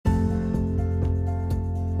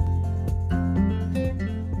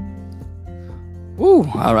Woo!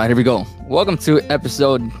 All right, here we go. Welcome back to the Dead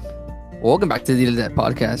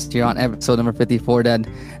Podcast here on episode number 54, Dad.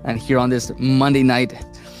 And here on this Monday night,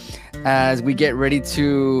 as we get ready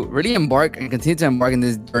to really embark and continue to embark in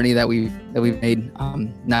this journey that we've made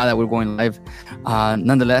now that we're going live.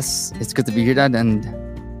 Nonetheless, it's good to be here, Dad, and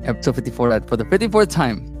episode 54, Dad, for the 54th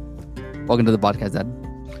time. Welcome to the podcast, Dad.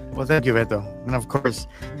 Well, thank you, Beto. And of course,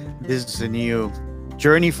 this is a new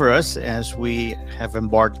journey for us as we have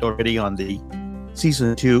embarked already on the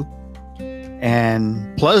season 2,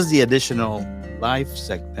 and plus the additional live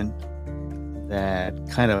segment that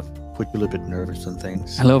kind of put you a little bit nervous on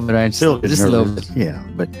things. A little bit, right? Still just a little bit. Yeah,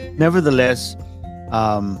 but nevertheless,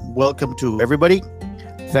 welcome to everybody.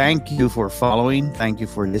 Thank you for following. Thank you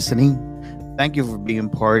for listening. Thank you for being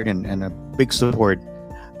part and a big support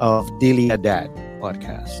of Daily Dad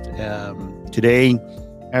podcast. Today,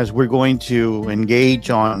 as we're going to engage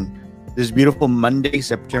on this beautiful Monday,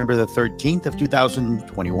 September the 13th of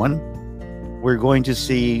 2021, we're going to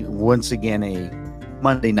see once again a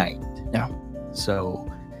Monday night. Yeah. So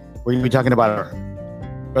we're going to be talking about our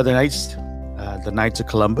Brother Knights, the Knights of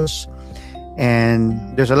Columbus.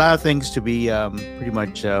 And there's a lot of things to be pretty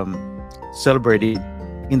much celebrating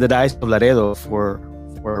in the Diocese of Laredo for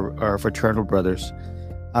our fraternal brothers.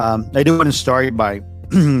 I do want to start by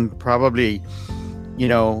probably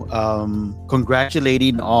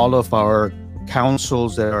congratulating all of our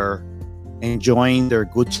councils that are enjoying their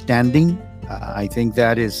good standing. I think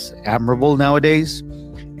that is admirable nowadays,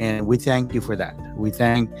 and we thank you for that. We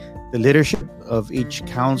thank the leadership of each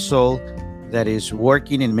council that is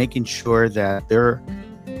working and making sure that their,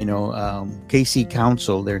 KC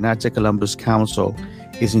Council, their Knights of Columbus Council,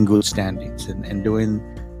 is in good standings and doing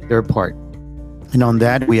their part. And on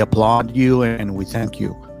that, we applaud you and we thank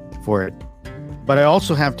you for it. But I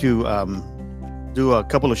also have to do a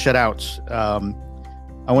couple of shout outs. I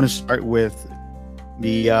want to start with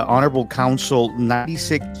the Honorable Council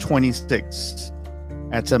 9626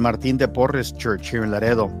 at San Martin de Porres Church here in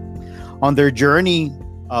Laredo on their journey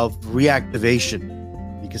of reactivation,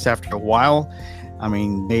 because after a while,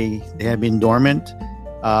 they have been dormant.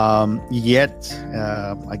 Yet,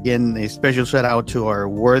 again, a special shout out to our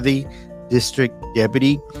worthy District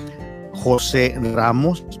Deputy, Jose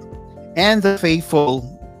Ramos, and the faithful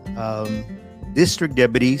district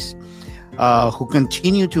deputies who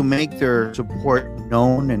continue to make their support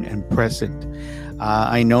known and present.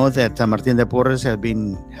 I know that San Martin de Porres have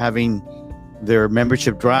been having their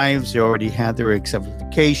membership drives. They already had their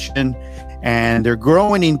exemplification, and they're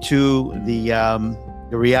growing into the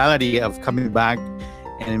reality of coming back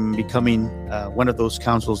and becoming one of those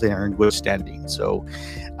councils that are in good standing. So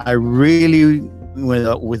I really,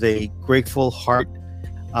 with a grateful heart,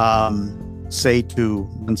 say to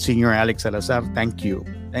Monsignor Alex Salazar, thank you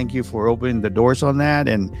for opening the doors on that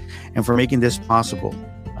and for making this possible.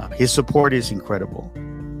 His support is incredible,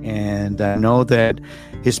 and I know that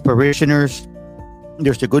his parishioners,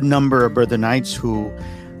 there's a good number of Brother Knights who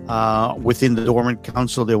within the dormant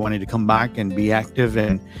council, they wanted to come back and be active,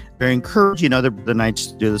 and they're encouraging other Brother Knights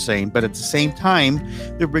to do the same. But at the same time,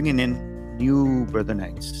 they're bringing in new Brother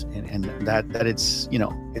Knights, and that it's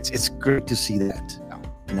it's great to see that.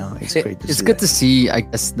 It's good to see, I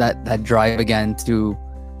guess, that drive again to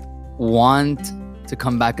want to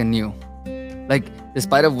come back anew, like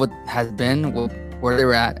despite of what has been, where they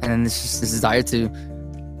were at, and then it's just this desire to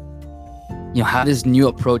have this new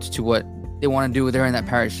approach to what they want to do there in that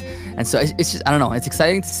parish. And so it's just, I don't know, it's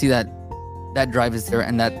exciting to see that drive is there,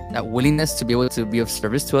 and that willingness to be able to be of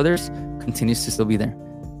service to others continues to still be there.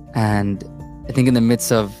 And I think in the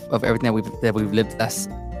midst of everything that we've lived last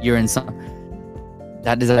year and some,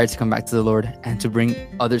 that desire to come back to the Lord and to bring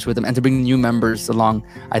others with them and to bring new members along,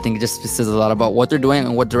 I think it just says a lot about what they're doing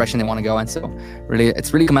and what direction they want to go. And so really,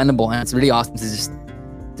 it's really commendable, and it's really awesome to just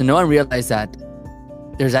to know and realize that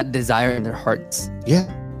there's that desire in their hearts.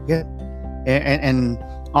 Yeah. And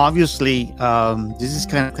obviously, this is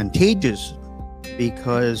kind of contagious,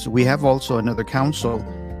 because we have also another council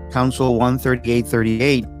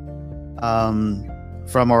 13838,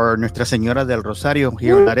 from our Nuestra Señora del Rosario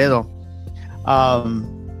here in Laredo.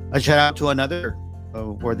 A shout out to another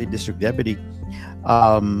worthy district deputy,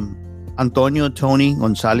 Antonio Tony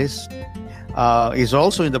Gonzalez, is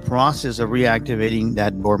also in the process of reactivating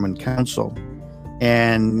that dormant council.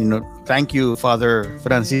 And thank you, Father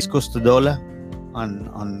Francisco Studola,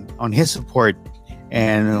 on his support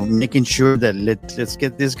and making sure that let's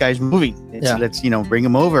get these guys moving. Let's bring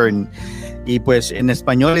them over. Y pues en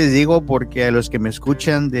español les digo, porque a los que me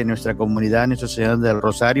escuchan de nuestra comunidad, Nuestra Señora del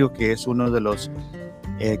Rosario, que es uno de los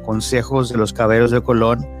consejos de los caballeros de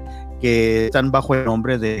Colón, que están bajo el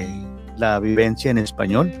nombre de la vivencia en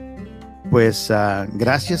español. pues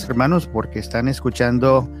gracias hermanos porque están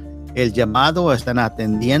escuchando el llamado, están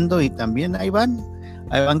atendiendo y también ahí van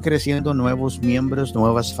creciendo nuevos miembros,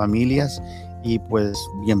 nuevas familias. Y pues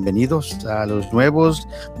bienvenidos a los nuevos,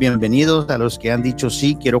 bienvenidos a los que han dicho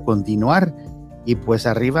sí, quiero continuar. Y pues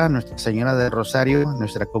arriba Nuestra Señora del Rosario,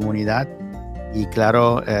 nuestra comunidad y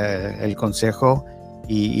claro el consejo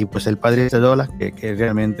y pues el Padre Teodola que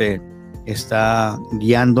realmente está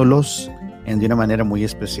guiándolos de una manera muy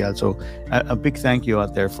especial. So a big thank you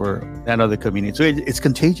out there for that other community. So it's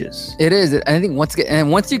contagious. It is. I think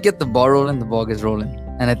once you get the ball rolling, the ball gets rolling.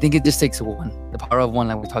 And I think it just takes one, the power of one,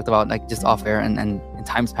 like we talked about, like just off air and in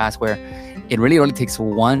times past, where it really only takes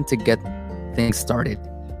one to get things started.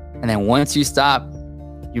 And then once you stop,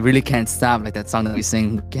 you really can't stop, like that song that we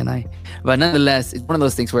sing, Can I? But nonetheless, it's one of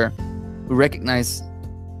those things where we recognize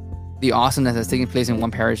the awesomeness that's taking place in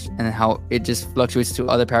one parish and how it just fluctuates to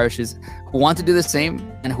other parishes who want to do the same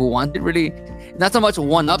and who want to really, not so much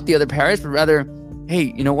one up the other parish, but rather,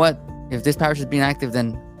 hey, you know what? If this parish is being active,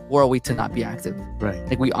 then who are we to not be active? Right.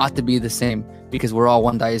 Like we ought to be the same because we're all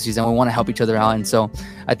one diocese and we want to help each other out. And so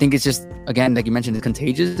I think it's just, again, like you mentioned, it's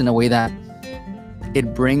contagious in a way that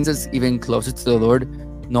it brings us even closer to the Lord,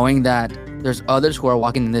 knowing that there's others who are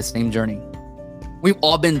walking in this same journey. We've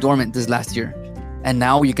all been dormant this last year, and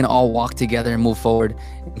now you can all walk together and move forward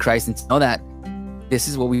in Christ and to know that this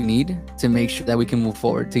is what we need to make sure that we can move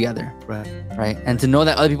forward together. Right. And to know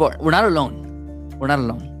that other people, we're not alone. We're not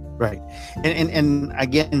alone. Right. And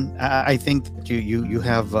again, I think that you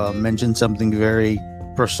have mentioned something very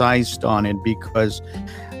precise on it because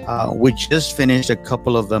we just finished a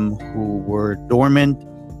couple of them who were dormant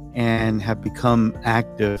and have become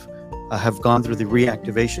active, have gone through the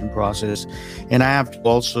reactivation process. And I have to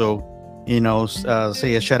also,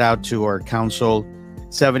 say a shout out to our council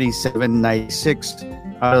 7796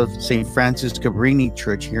 out of St. Francis Cabrini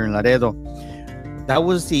Church here in Laredo. That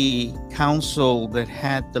was the council that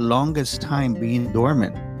had the longest time being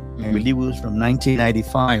dormant. I believe it was from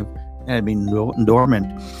 1995. It had been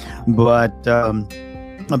dormant. But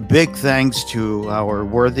a big thanks to our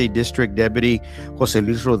worthy district deputy, Jose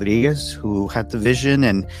Luis Rodriguez, who had the vision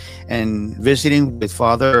and visiting with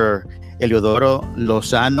Father Eliodoro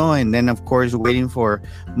Lozano, and then, of course, waiting for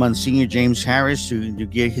Monsignor James Harris to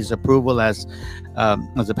get his approval as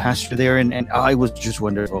a pastor there. And it was just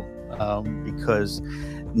wonderful. Because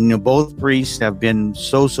both priests have been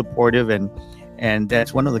so supportive, and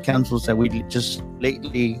that's one of the councils that we just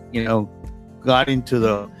lately got into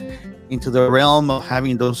the realm of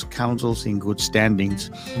having those councils in good standings.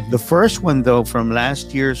 Mm-hmm. The first one, though, from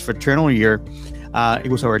last year's fraternal year, it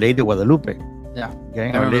was Our Lady of Guadalupe. Yeah.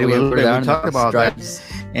 Okay. Our Lady of Guadalupe. We talked about that,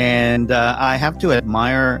 and I have to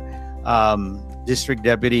admire District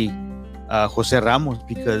Deputy Jose Ramos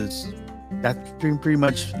because that's pretty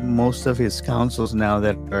much most of his councils now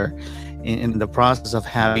that are in the process of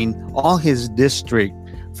having all his district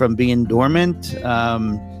from being dormant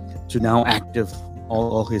to now active,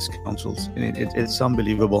 all his councils. And it's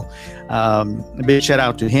unbelievable. A big shout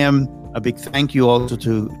out to him. A big thank you also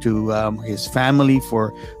to his family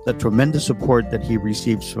for the tremendous support that he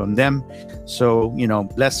receives from them. So,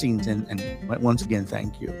 blessings and once again,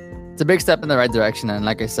 thank you. It's a big step in the right direction. And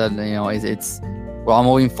like I said, we're all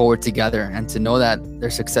moving forward together, and to know that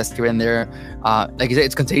there's success here and there, like you said,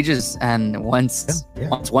 it's contagious. And once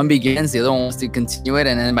one begins, the other one wants to continue it,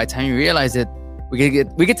 and then by the time you realize it, we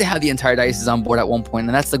get to have the entire diocese on board at one point,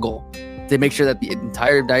 and that's the goal, to make sure that the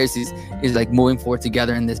entire diocese is like moving forward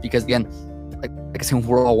together in this. Because again, like I said,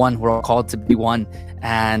 we're all one. We're all called to be one,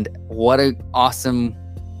 and what an awesome.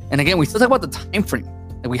 And again, we still talk about the time frame.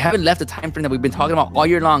 Like we haven't left the time frame that we've been talking about all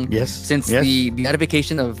year long. Since the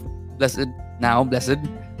beatification of Blessed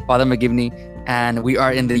Father McGivney, and we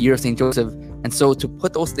are in the year of St. Joseph. And so to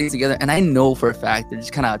put those things together, and I know for a fact they're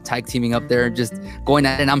just kind of tag teaming up there, just going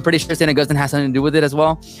at it. And I'm pretty sure St. Augustine has something to do with it as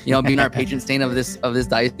well, being our patron saint of this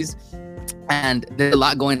diocese. And there's a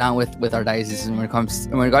lot going on with our diocese in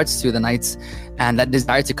regards to the Knights, and that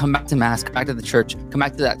desire to come back to Mass, come back to the church, come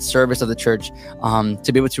back to that service of the church,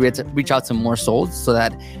 to be able to reach out to more souls so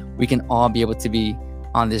that we can all be able to be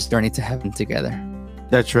on this journey to heaven together.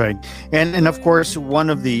 That's right. And of course, one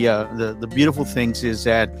of the beautiful things is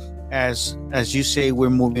that as you say, we're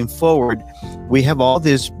moving forward. We have all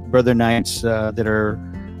these brother Knights that are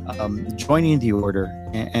joining the order,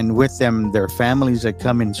 and with them, their families that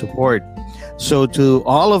come in support. So to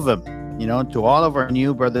all of them, to all of our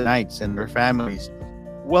new brother Knights and their families,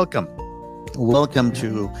 welcome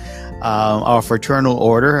to our fraternal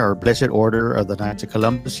order, our blessed order of the Knights of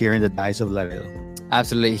Columbus here in the Diocese of Laredo.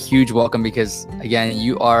 Absolutely, huge welcome, because again,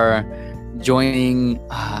 you are joining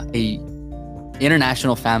a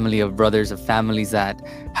international family of brothers, of families that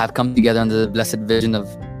have come together under the blessed vision of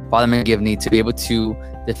Father McGivney to be able to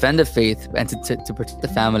defend the faith and to protect the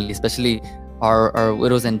family, especially our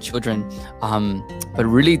widows and children, but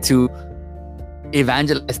really to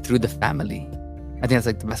evangelize through the family. I think that's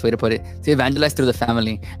like the best way to put it, to evangelize through the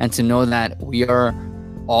family and to know that we are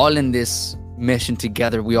all in this mission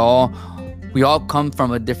together. We all come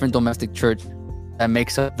from a different domestic church that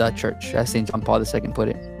makes up the church, as St. John Paul II put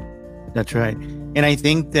it. That's right. And I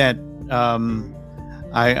think that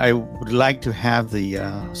I would like to have the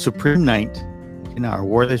Supreme Night, our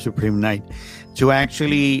Worthy Supreme Night, to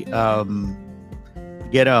actually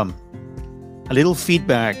get a little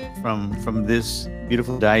feedback from this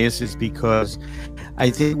beautiful diocese, because I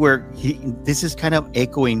think this is kind of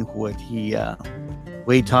echoing what he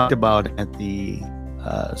talked about at the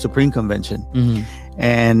Supreme Convention. Mm-hmm.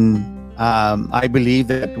 And I believe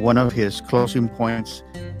that one of his closing points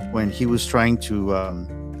when he was trying to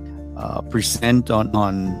present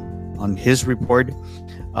on his report,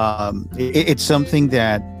 it's something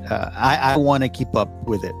that I want to keep up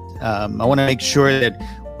with it. I want to make sure that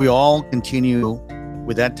we all continue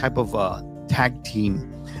with that type of tag team,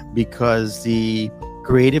 because the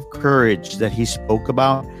creative courage that he spoke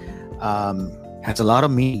about has a lot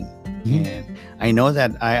of meaning. Mm-hmm. And I know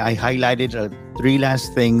that I highlighted 3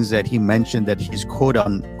 last things that he mentioned that he's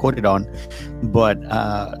quoted on, but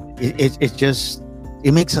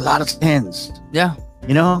it makes a lot of sense. Yeah.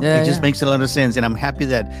 It just makes a lot of sense. And I'm happy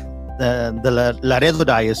that the Laredo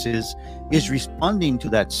Diocese is responding to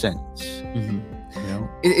that sense. Mm-hmm.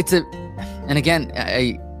 And again,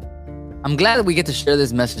 I'm glad that we get to share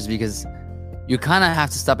this message, because you kind of have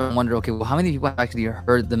to stop and wonder, okay, well, how many people have actually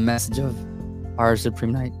heard the message of our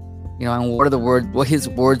Supreme Night? And what his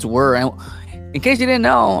words were. And in case you didn't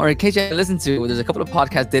know, or in case you haven't listened to, there's a couple of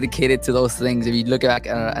podcasts dedicated to those things. If you look back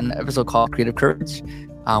at an episode called Creative Courage,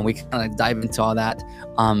 we kind of dive into all that.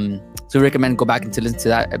 So we recommend go back and to listen to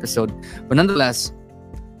that episode. But nonetheless,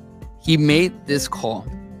 he made this call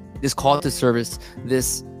to service,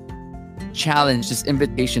 this challenge, this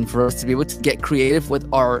invitation for us to be able to get creative with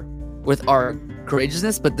our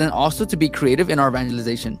courageousness, but then also to be creative in our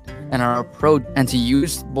evangelization and our approach, and to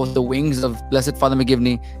use both the wings of Blessed Father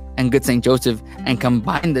McGivney and Good Saint Joseph and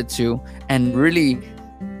combine the two and really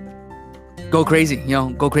go crazy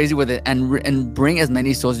with it and bring as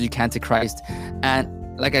many souls as you can to Christ.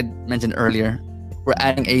 And like I mentioned earlier, we're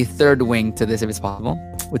adding a third wing to this, if it's possible,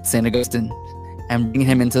 with St. Augustine, and bringing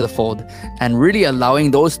him into the fold and really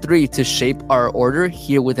allowing those 3 to shape our order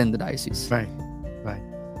here within the diocese. Right.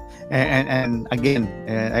 And again,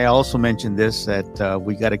 I also mentioned this, that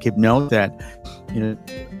we got to keep note that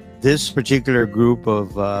this particular group of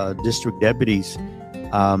district deputies,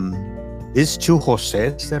 these 2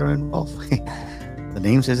 Joses that are involved, the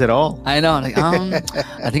name says it all. I know.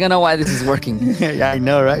 I think I know why this is working. Yeah, I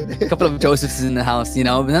know, right? A couple of Josephs in the house, but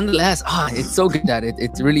nonetheless, it's so good that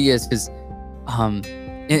it really is. Because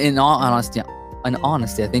in all honesty,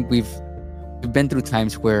 I think we've been through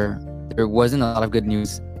times where there wasn't a lot of good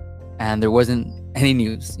news. And there wasn't any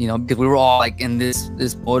news, because we were all like in this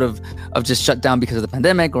mode of just shut down because of the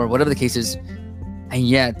pandemic or whatever the case is. And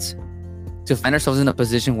yet, to find ourselves in a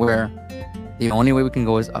position where the only way we can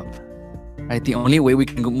go is up, right? The only way we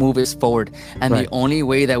can move is forward. And the only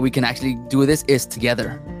way that we can actually do this is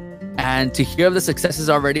together. And to hear of the successes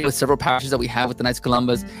already with several parishes that we have with the Knights of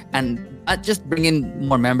Columbus, and not just bringing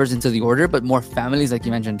more members into the order, but more families, like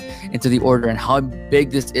you mentioned, into the order, and how big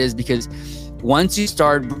this is, because once you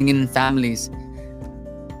start bringing in families,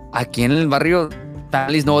 aquí en el barrio,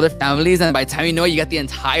 families know other families, and by the time you know it, you got the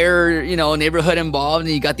entire, neighborhood involved,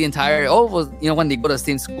 and you got the entire, when they go to the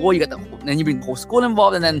same school, then you bring the whole school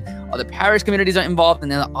involved, and then all the parish communities are involved,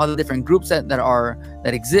 and then all the different groups that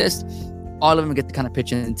exist, all of them get to kind of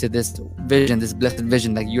pitch into this vision, this blessed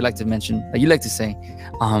vision, like you like to mention, like you like to say,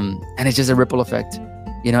 and it's just a ripple effect,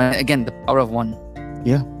 and again, the power of one.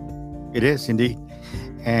 Yeah, it is indeed.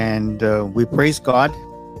 And we praise God.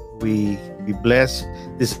 We bless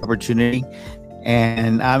this opportunity,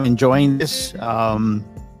 and I'm enjoying this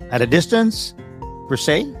at a distance per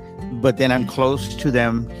se, but then I'm close to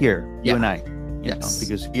them here, you and I. Yes.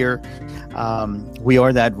 Because here we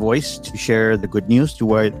are that voice to share the good news,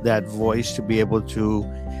 that voice to be able to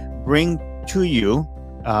bring to you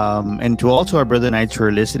and to also our brother knights who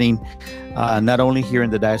are listening, not only here in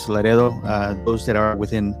the Diocese of Laredo, those that are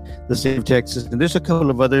within the state of Texas. And there's a couple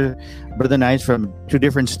of other brother knights from 2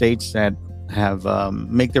 different states that have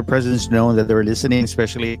make their presence known, that they're listening,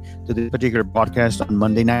 especially to this particular podcast on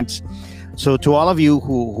Monday nights. So to all of you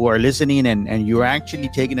who are listening and you're actually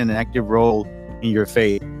taking an active role in your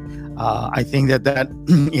faith, I think that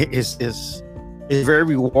is It's very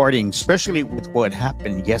rewarding, especially with what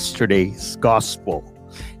happened yesterday's gospel.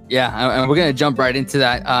 Yeah, and we're going to jump right into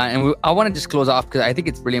that. I want to just close off because I think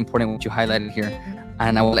it's really important what you highlighted here.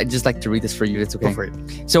 And I would just like to read this for you. It's okay. Go for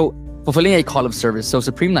it. So, fulfilling a call of service. So,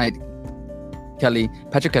 Supreme Knight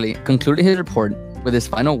Patrick Kelly concluded his report with his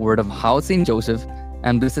final word of how St. Joseph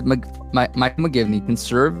and Blessed Michael McGivney can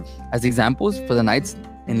serve as examples for the Knights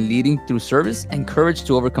in leading through service and courage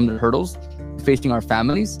to overcome the hurdles facing our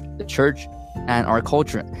families, the church, and our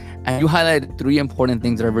culture. And you highlighted 3 important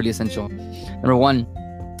things that are really essential. Number 1,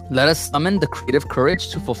 let us summon the creative courage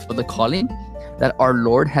to fulfill the calling that our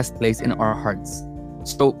Lord has placed in our hearts.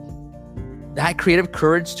 So that creative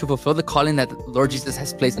courage to fulfill the calling that the Lord Jesus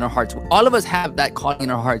has placed in our hearts. All of us have that calling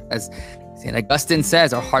in our heart. As St. Augustine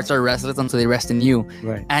says, our hearts are restless until they rest in you.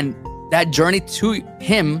 Right. And that journey to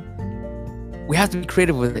him, we have to be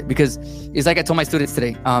creative with it, because it's like I told my students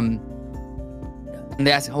today. And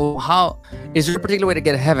they asked, "Oh, how is there a particular way to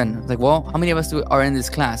get to heaven?" I was like, "Well, how many of us are in this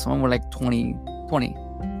class?" Well, we're like 20.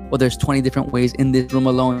 Well, there's 20 different ways in this room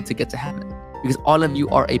alone to get to heaven, because all of you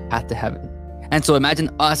are a path to heaven. And so imagine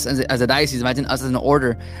us as a diocese, imagine us as an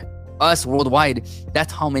order, us worldwide.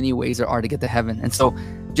 That's how many ways there are to get to heaven. And so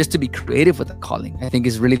just to be creative with the calling, I think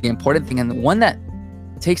is really the important thing, and the one that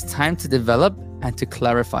takes time to develop and to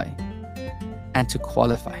clarify and to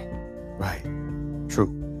qualify. Right.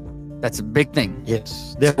 True. That's a big thing.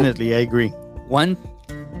 Yes, definitely. I agree. 1,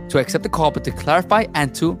 to accept the call, but to clarify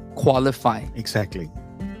and to qualify. Exactly.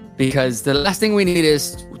 Because the last thing we need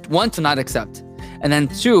is 1, to not accept, and then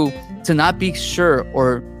 2, to not be sure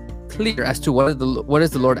or clear as to what is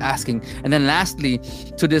the Lord asking, and then lastly,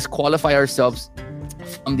 to disqualify ourselves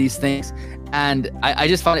from these things. And I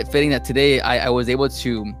just found it fitting that today I was able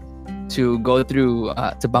to go through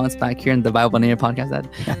to bounce back here in the Bible Near podcast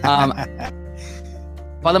that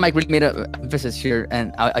Father Mike really made an emphasis here,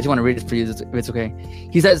 and I just want to read it for you if it's okay.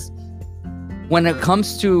 He says, when it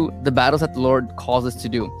comes to the battles that the Lord calls us to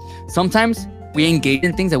do, sometimes we engage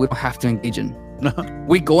in things that we don't have to engage in.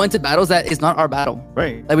 We go into battles that is not our battle.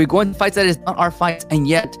 Right. Like we go into fights that is not our fights, and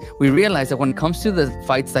yet we realize that when it comes to the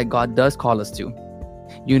fights that God does call us to,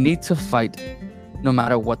 you need to fight no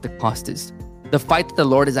matter what the cost is. The fight that the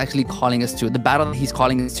Lord is actually calling us to, the battle that he's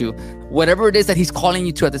calling us to, whatever it is that he's calling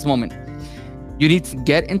you to at this moment, you need to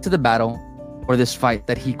get into the battle or this fight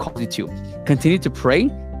that he calls you to. Continue to pray,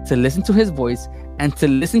 to listen to his voice, and to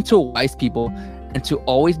listen to wise people, and to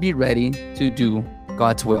always be ready to do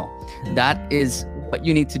God's will. That is what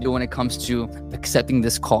you need to do when it comes to accepting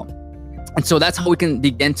this call. And so that's how we can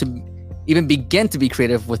begin to be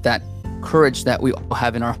creative with that courage that we all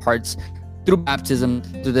have in our hearts through baptism,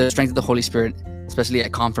 through the strength of the Holy Spirit, especially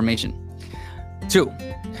at confirmation. 2,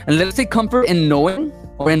 and let us take comfort in knowing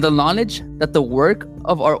or in the knowledge that the work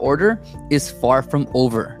of our order is far from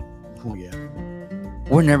over. Oh, yeah.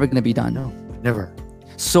 We're never going to be done. No, never.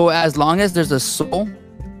 So as long as there's a soul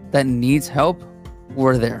that needs help,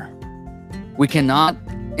 we're there. We cannot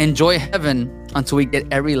enjoy heaven until we get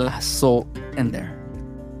every last soul in there.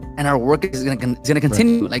 And our work is going to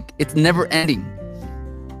continue. Right. Like it's never ending.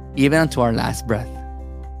 Even unto our last breath,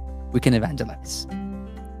 we can evangelize.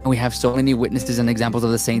 And we have so many witnesses and examples of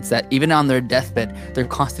the saints that even on their deathbed, they're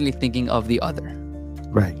constantly thinking of the other.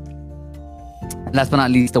 Right. And last but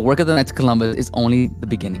not least, the work of the Knights of Columbus is only the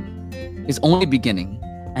beginning. It's only beginning.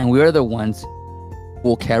 And we are the ones who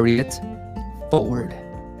will carry it forward.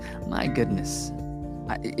 My goodness.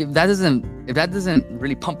 If that doesn't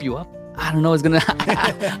really pump you up, I don't know what's gonna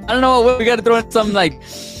I don't know, we gotta throw in some like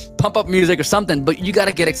pump up music or something, but you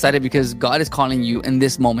gotta get excited because God is calling you in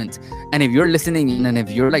this moment. And if you're listening and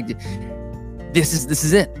if you're like, this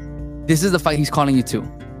is it. This is the fight he's calling you to.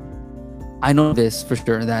 I know this for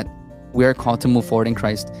sure, that we are called to move forward in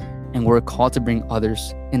Christ, and we're called to bring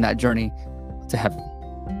others in that journey to heaven.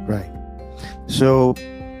 Right. So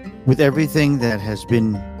with everything that has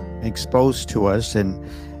been exposed to us and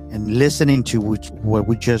listening to what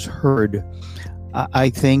we just heard,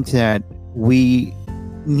 I think that we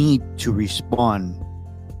need to respond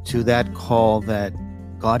to that call that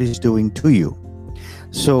God is doing to you.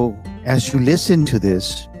 So as you listen to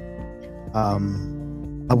this,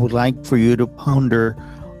 I would like for you to ponder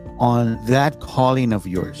on that calling of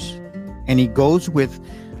yours. And it goes with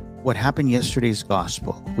what happened yesterday's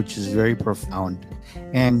gospel, which is very profound.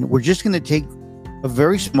 And we're just going to take a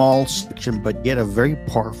very small section, but yet a very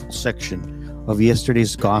powerful section of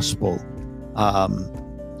yesterday's gospel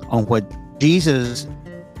on what Jesus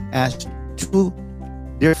asked 2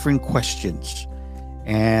 different questions,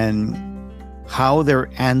 and how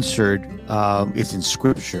they're answered is in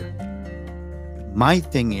Scripture. My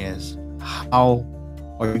thing is, how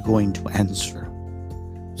are you going to answer?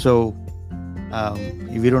 So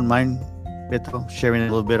If you don't mind, Beto, sharing a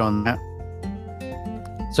little bit on that.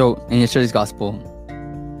 So in yesterday's gospel,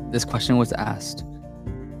 this question was asked.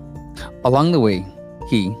 Along the way,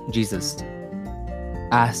 he, Jesus,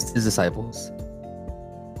 asked his disciples,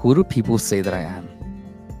 "Who do people say that I am?"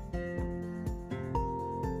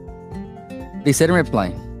 They said in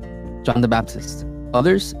reply, "John the Baptist,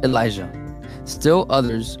 others Elijah, still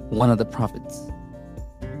others one of the prophets."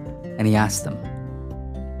 And he asked them,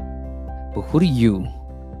 "But who do you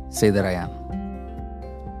say that I am?"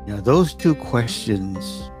 Those two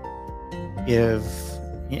questions, if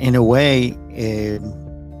in a way,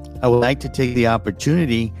 I would like to take the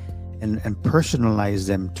opportunity and personalize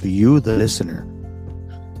them to you, the listener.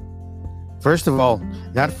 First of all,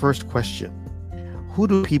 that first question, who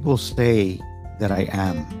do people say that I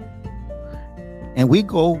am? And we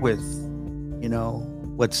go with,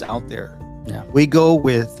 what's out there. Yeah. We go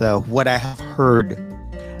with what I have heard,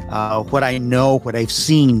 what I know, what I've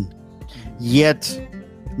seen. Yet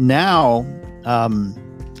now,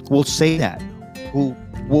 we'll say that.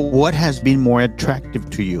 What has been more attractive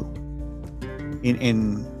to you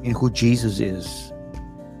in who Jesus is?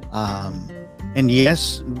 And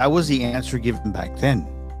yes, that was the answer given back then.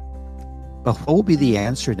 But what would be the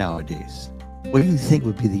answer nowadays? What do you think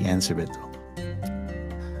would be the answer, Beto?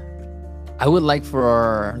 I would like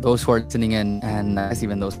for those who are listening in, and I guess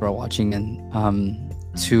even those who are watching in,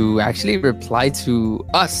 to actually reply to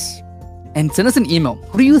us and send us an email.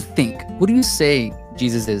 Who do you think? Who do you say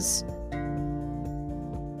Jesus is?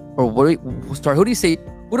 Or who do you say?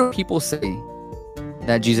 Who do people say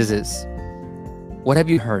that Jesus is? What have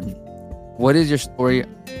you heard? What is your story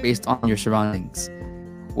based on your surroundings?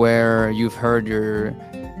 Where you've heard your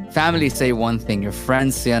family say one thing, your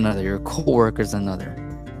friends say another, your co-workers another.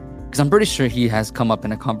 Because I'm pretty sure he has come up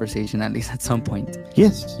in a conversation at least at some point.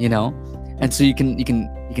 Yes. And so you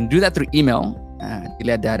can do that through email at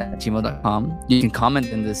gileaddad@gmail.com. You can comment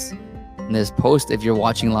in this post if you're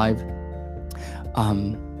watching live.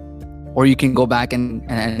 Or you can go back and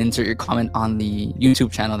insert your comment on the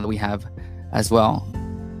YouTube channel that we have as well.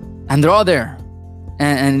 And they're all there.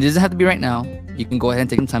 And it doesn't have to be right now. You can go ahead and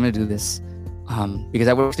take some time to do this. Because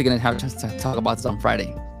we're actually going to have a chance to talk about this on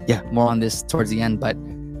Friday. Yeah. More on this towards the end. But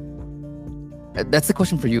that's the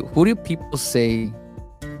question for you. Who do people say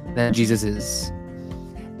that Jesus is?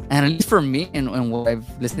 And at least for me and what I've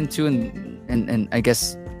listened to and I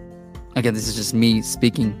guess, again, this is just me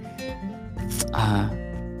speaking.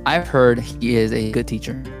 I've heard he is a good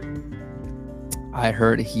teacher. I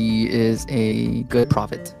heard he is a good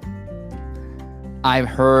prophet. I've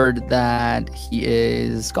heard that he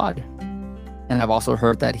is God. And I've also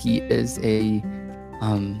heard that he is a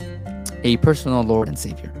personal Lord and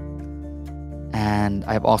Savior. And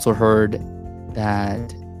I've also heard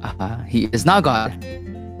that he is not God.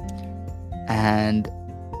 And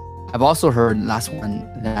I've also heard, last one,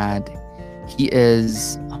 that he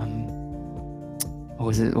is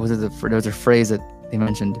there was a phrase that they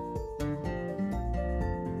mentioned.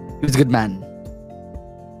 He was a good man.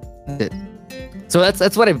 That's it. So that's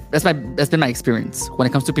been my experience when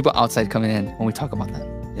it comes to people outside coming in when we talk about that.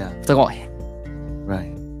 Yeah. It's like,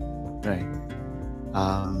 Right.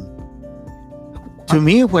 To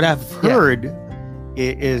me, what I've heard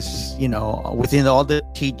is, within all the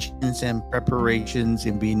teachings and preparations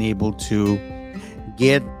and being able to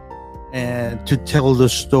get to tell the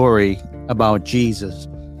story about Jesus,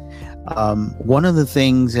 one of the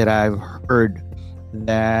things that I've heard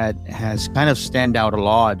that has kind of stand out a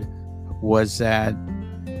lot was that,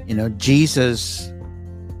 Jesus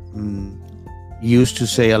used to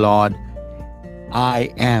say a lot,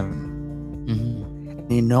 "I am."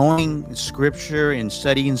 Mm-hmm. In knowing Scripture and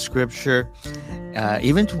studying Scripture,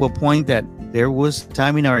 even to a point that there was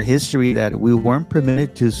time in our history that we weren't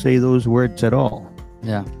permitted to say those words at all.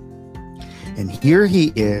 Yeah. And here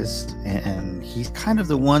he is, and he's kind of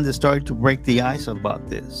the one that started to break the ice about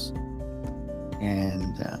this.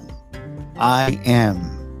 And I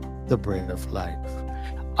am the bread of life.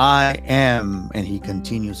 I am, and he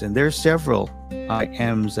continues. And there's several I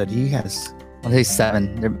ams that he has. I'll say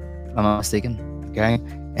 7, if I'm not mistaken. Okay.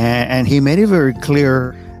 And he made it very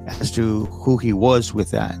clear as to who he was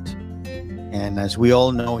with that. And as we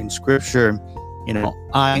all know in Scripture,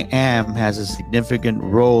 I am has a significant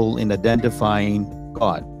role in identifying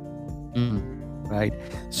God. Right?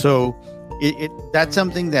 So that's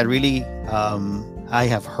something that really I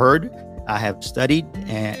have heard, I have studied,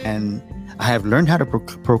 and I have learned how to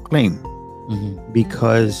proclaim.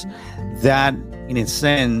 Because that, in a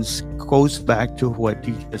sense, goes back to what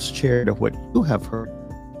you just shared of what you have heard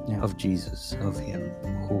of Jesus, of him,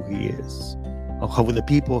 who he is, of how the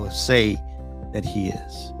people say that he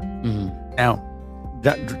is. Now,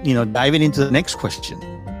 diving into the next question.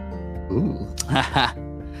 Ooh.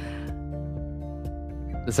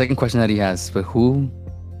 The second question that he has, but who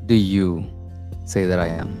do you say that I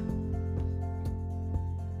am?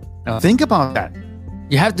 Now, think about that.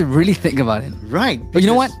 You have to really think about it. Right. But you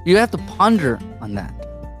know what? You have to ponder on that.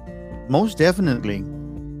 Most definitely.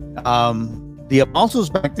 The apostles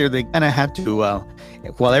back there, they kind of had to,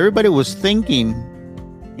 while everybody was thinking,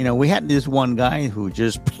 we had this one guy who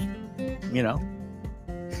just,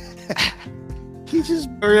 he just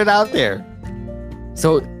blurted out there.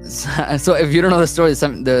 So if you don't know the story,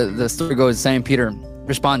 the story goes, Simon Peter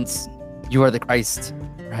responds, "You are the Christ,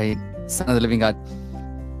 right? Son of the living God."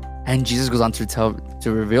 And Jesus goes on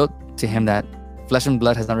to reveal to him that flesh and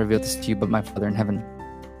blood has not revealed this to you, but my Father in heaven.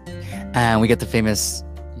 And we get the famous,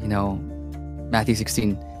 Matthew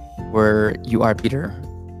 16, where you are Peter,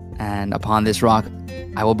 and upon this rock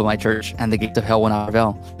I will build my church, and the gates of hell will not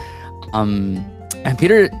prevail. And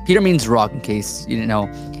Peter means rock, in case you didn't know.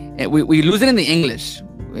 We lose it in the English.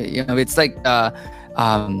 It's like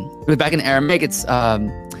back in Aramaic, it's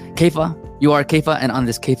Kepha. You are Kepha, and on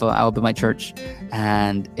this Kepha I will build my church.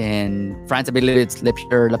 And in France, I believe it's Le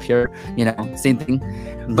Pierre, same thing.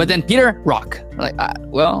 Mm-hmm. But then Peter, rock. Like,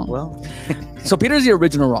 well. So Peter's the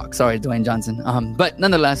original rock. Sorry, Dwayne Johnson. But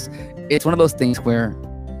nonetheless, it's one of those things where,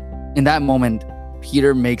 in that moment,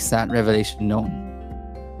 Peter makes that revelation known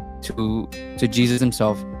to Jesus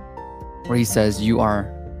himself, where he says, "You are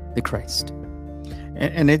the Christ."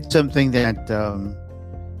 And it's something that,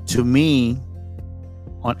 to me,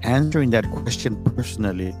 on answering that question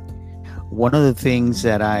personally, one of the things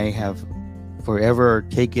that I have forever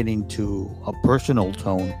taken into a personal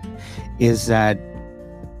tone is that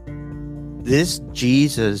this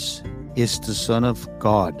Jesus is the Son of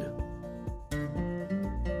God.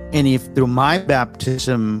 And if through my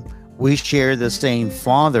baptism we share the same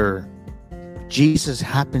Father, Jesus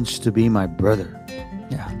happens to be my brother.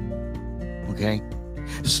 Yeah. Okay?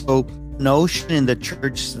 So, notion in the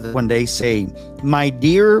church when they say, "My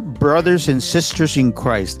dear brothers and sisters in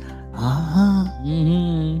Christ,"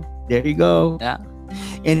 there you go. Yeah.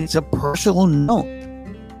 And it's a personal note.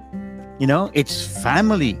 It's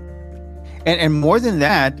family. And more than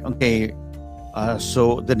that, okay,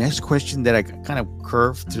 so the next question that I kind of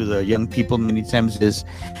curve through the young people many times is,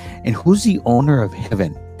 and who's the owner of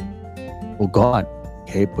heaven? Well, God.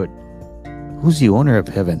 Okay, but who's the owner of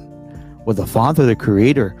heaven? Well, the Father, the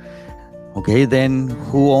Creator. Okay, then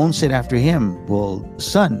who owns it after him? Well, the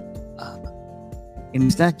Son. And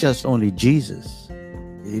it's not just only Jesus.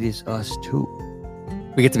 It is us too.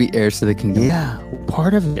 We get to be heirs to the kingdom. Yeah,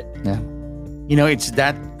 part of it. Yeah. It's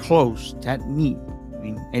that close, that neat. I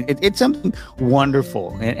mean, it's something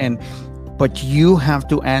wonderful. But you have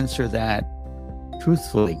to answer that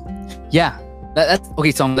truthfully. Yeah. That's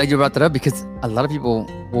okay. So I'm glad you brought that up, because a lot of people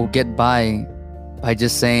will get by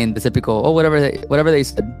just saying the typical, whatever they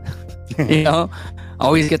said. I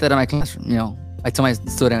always get that in my classroom. I tell my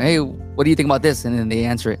student, "Hey, what do you think about this?" And then they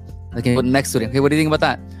answer it. Okay, well, the next student, "Hey, what do you think about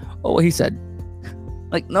that?" "Oh, what he said."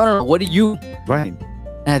 Like, no, what do you? Right.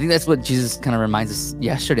 And I think that's what Jesus kind of reminds us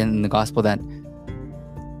yesterday in the gospel, that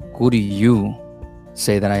who do you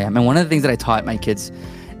say that I am? And one of the things that I taught my kids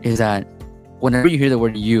is that whenever you hear the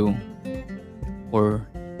word "you" or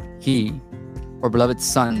 "he" or "beloved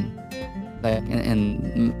son," like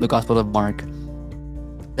in the Gospel of Mark,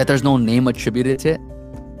 that there's no name attributed to it.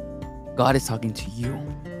 God is talking to you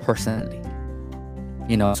personally.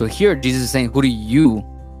 So here Jesus is saying, "Who do you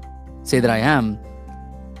say that I am?"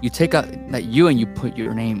 You take out that "you" and you put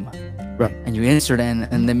your name, right? And you insert it,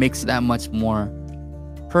 and it makes it that much more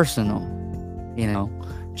personal.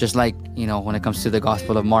 Just like when it comes to the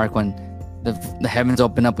Gospel of Mark, when the heavens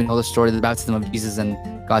open up, we know the story of the baptism of Jesus, and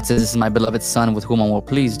God says, "This is my beloved Son, with whom I'm well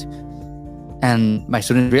pleased." And my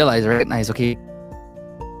students recognize, okay,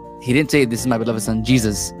 he didn't say, "This is my beloved Son,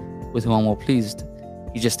 Jesus, with whom I'm well pleased."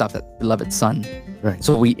 He just stopped at beloved Son. Right.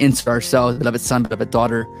 So we insert ourselves, beloved son, beloved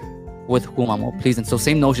daughter, with whom I'm well pleased. And so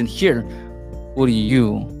same notion here. Who do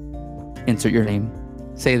you insert your name?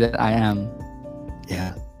 Say that I am.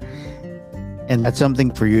 Yeah. And that's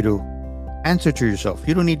something for you to answer to yourself.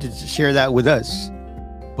 You don't need to share that with us,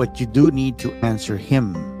 but you do need to answer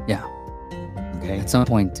him. Yeah. Okay. At some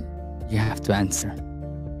point, you have to answer,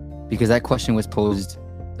 because that question was posed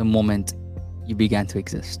the moment you began to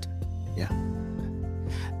exist. Yeah.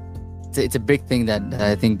 It's a big thing that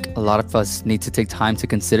I think a lot of us need to take time to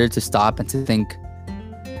consider, to stop and to think,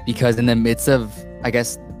 because in the midst of, I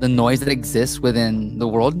guess, the noise that exists within the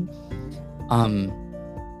world,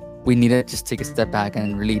 we need to just take a step back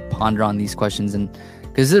and really ponder on these questions. And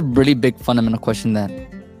because it's a really big fundamental question that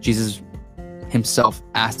Jesus himself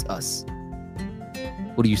asked us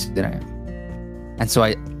who do you say that I am? And so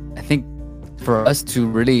I think for us to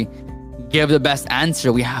really give the best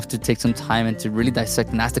answer, we have to take some time and to really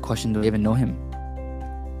dissect and ask the question, do I even know him?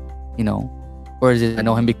 You know, or is it I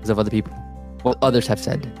know him because of other people, what others have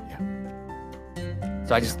said? Yeah.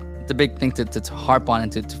 So it's a big thing to harp on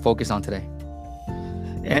and to focus on today.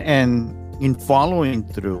 And in following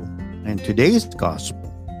through in today's gospel,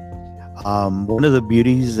 one of the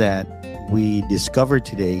beauties that we discovered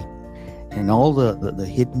today and all the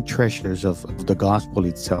hidden treasures of the gospel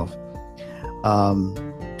itself,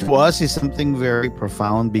 to us is something very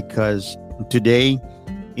profound, because today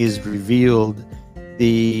is revealed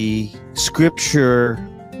the scripture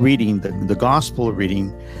reading, the gospel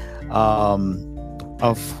reading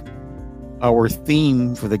of our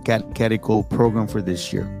theme for the catechetical program for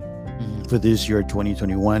this year, for this year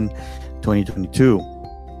 2021, 2022.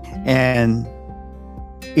 And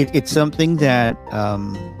it's something that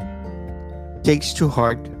takes to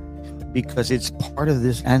heart, because it's part of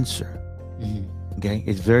this answer. Okay,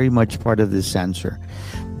 it's very much part of this answer,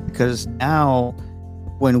 because now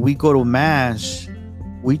when we go to Mass,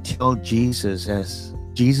 we tell Jesus, as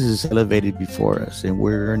Jesus is elevated before us, and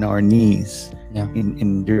we're on our knees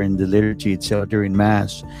in during the liturgy itself, during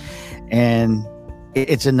Mass. And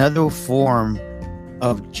it's another form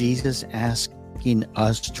of Jesus asking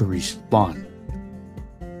us to respond.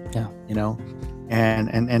 Yeah. You know,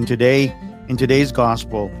 and today, in today's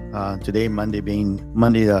gospel, today, Monday being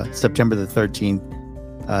Monday, September the 13th,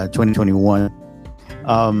 2021,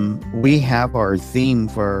 we have our theme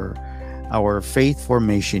for our faith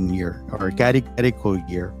formation year, our catechetical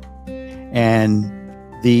year. And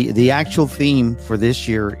the actual theme for this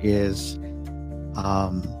year is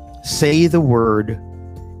say the word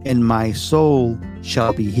and my soul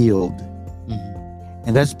shall be healed.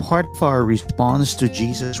 And that's part of our response to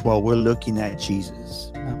Jesus while we're looking at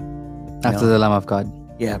Jesus. After the Lamb of God.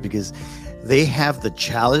 Yeah, because they have the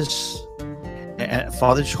chalice, and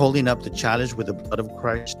Father's holding up the chalice with the blood of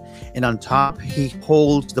Christ, and on top he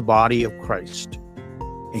holds the body of Christ.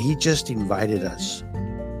 And he just invited us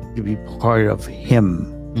to be part of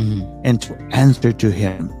him and to answer to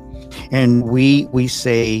him. And we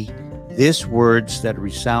say these words that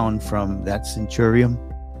resound from that centurion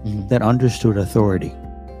that understood authority.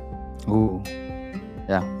 Ooh.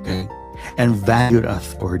 Yeah. Okay. And valued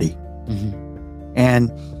authority.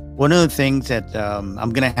 And one of the things that I'm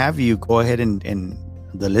going to have you go ahead and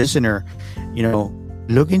the listener, you know,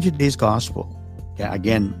 look into today's gospel. Okay,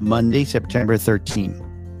 again, Monday, September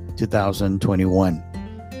 13, 2021.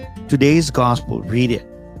 Today's gospel, read it.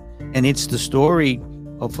 And it's the story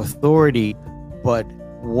of authority, but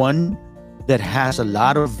one that has a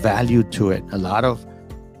lot of value to it, a lot of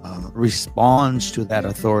response to that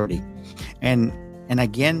authority. And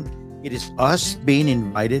again, it is us being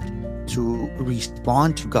invited to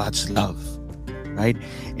respond to God's love, right?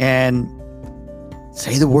 And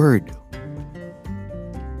say the word.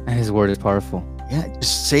 And his word is powerful. Yeah,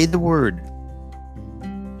 just say the word.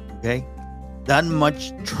 Okay? Not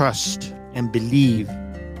much trust and believe,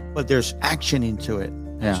 but there's action into it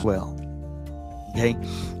as well. Okay?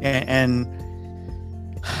 And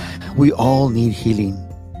we all need healing.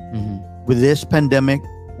 With this pandemic,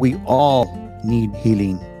 we all need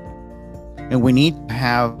healing. And we need to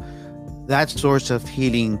have that source of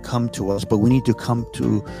healing come to us, but we need to come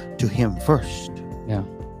to him first. Yeah.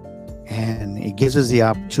 And it gives us the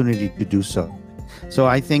opportunity to do so. So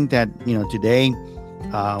I think that, you know, today,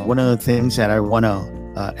 one of the things that I want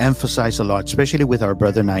to emphasize a lot, especially with our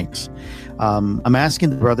Brother Knights, I'm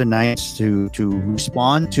asking the Brother Knights to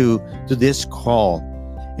respond to this call.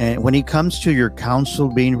 And when it comes to your council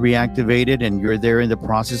being reactivated and you're there in the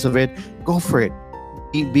process of it, go for it.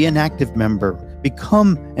 Be an active member.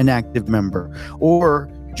 Become an active member, or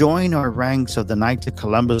join our ranks of the Knights of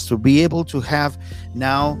Columbus to be able to have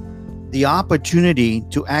now the opportunity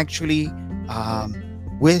to actually,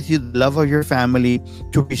 with the love of your family,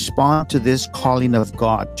 to respond to this calling of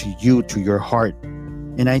God to you, to your heart.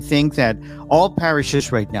 And I think that all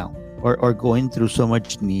parishes right now are going through so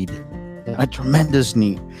much need, a tremendous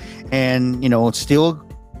need. And, you know, still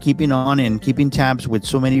keeping on and keeping tabs with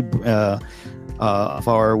so many of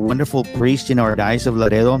our wonderful priests in our Diocese of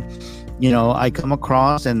Laredo. You know, I come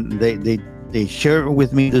across and they share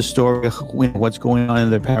with me the story of what's going on in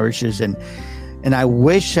their parishes, and I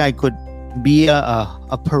wish I could be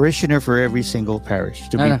a parishioner for every single parish,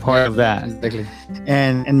 to be part of that. Exactly.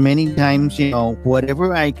 And many times, you know,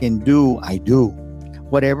 whatever I can do, I do.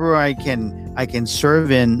 Whatever I can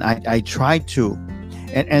serve in, I try to.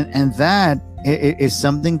 And that is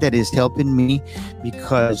something that is helping me,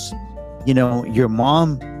 because, you know, your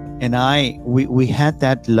mom and I, we had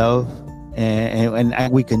that love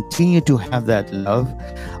and we continue to have that love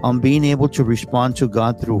on being able to respond to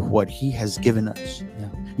God through what He has given us. Yeah.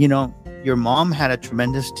 You know, your mom had a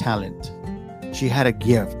tremendous talent. She had a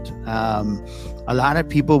gift. A lot of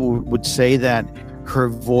people would say that her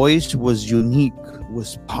voice was unique,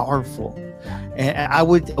 was powerful. And I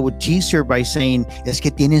would tease her by saying, es que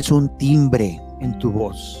tienes un timbre en tu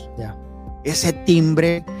voz. Yeah. Ese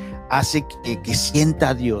timbre hace que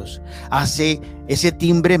sienta a Dios. Ese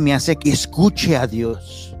timbre me hace que escuche a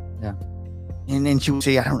Dios. Yeah. And then she would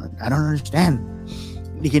say, I don't understand.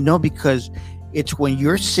 You know, because it's when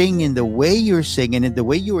you're singing, the way you're singing and the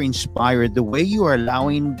way you're inspired, the way you are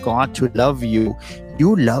allowing God to love you,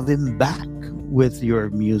 you love Him back with your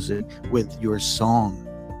music, with your song.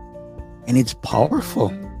 And it's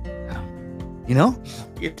powerful. You know,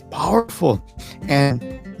 it's powerful. And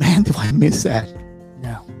man, do I miss that.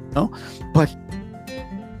 Yeah. No, but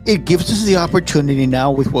it gives us the opportunity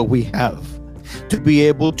now with what we have to be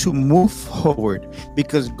able to move forward,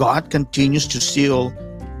 because God continues to still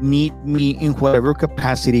need me in whatever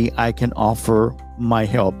capacity I can offer my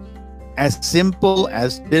help. As simple,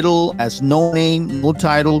 as little, as no name, no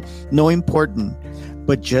title, no important,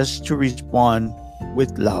 but just to respond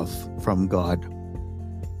with love from God.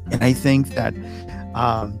 And I think that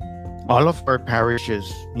all of our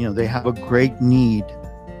parishes, you know, they have a great need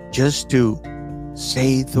just to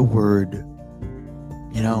say the word.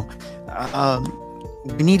 You know,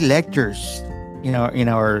 we need lectors, you know, in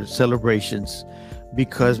our celebrations,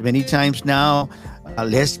 because many times now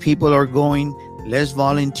less people are going, less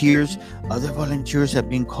volunteers. Other volunteers have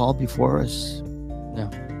been called before us. Yeah.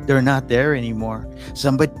 They're not there anymore.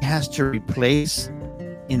 Somebody has to replace,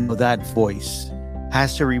 you know, that voice,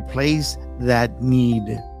 has to replace that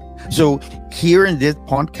need. So here in this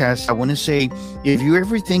podcast, I want to say, if you're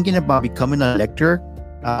ever thinking about becoming a lector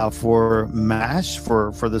for Mass,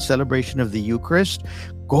 for the celebration of the Eucharist,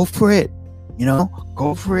 go for it. You know,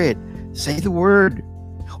 go for it. Say the word.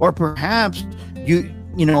 Or perhaps you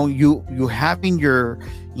have in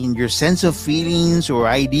your sense of feelings or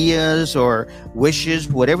ideas or wishes,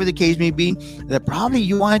 whatever the case may be, that probably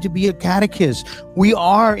you wanted to be a catechist. We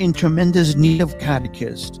are in tremendous need of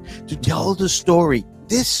catechists to tell the story,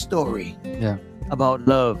 this story, about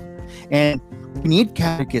love. And we need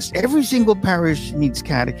catechists. Every single parish needs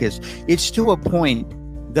catechists. It's to a point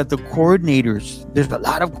that the coordinators, there's a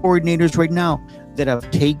lot of coordinators right now that have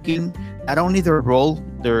taken not only their role,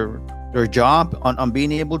 their job on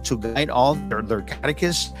being able to guide all their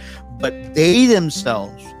catechists, but they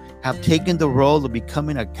themselves have taken the role of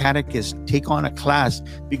becoming a catechist, take on a class,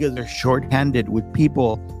 because they're shorthanded with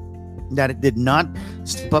people that did not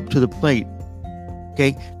step up to the plate,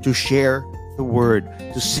 okay, to share the word,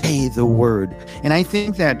 to say the word. And I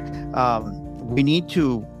think that we need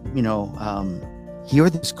to, hear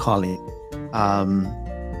this calling.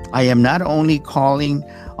 I am not only calling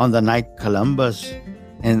on the Knight Columbus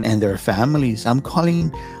and their families. I'm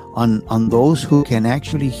calling on those who can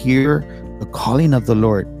actually hear the calling of the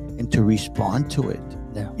Lord and to respond to it.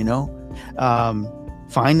 Yeah.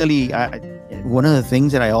 Finally, one of the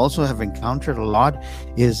things that I also have encountered a lot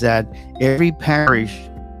is that every parish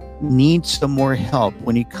needs some more help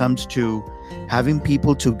when it comes to having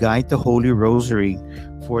people to guide the Holy Rosary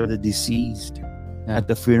for the deceased at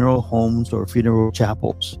the funeral homes or funeral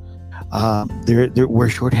chapels. We're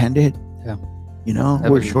shorthanded. Yeah.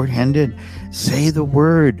 We're shorthanded. Say the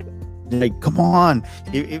word. Like, come on.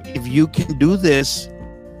 If you can do this,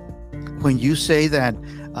 when you say that,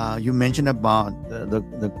 you mentioned about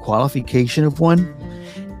the qualification of one,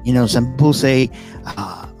 some people say,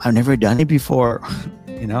 I've never done it before,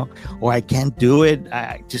 or I can't do it.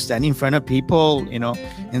 I just stand in front of people,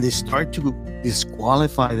 and they start to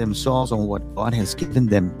disqualify themselves on what God has given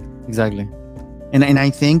them. Exactly. And I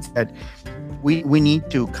think that we need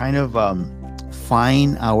to kind of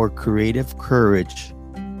find our creative courage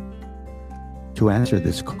to answer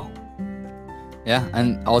this call. Yeah,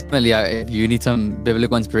 and ultimately, if you need some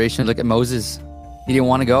biblical inspiration, look at Moses. He didn't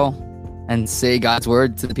want to go and say God's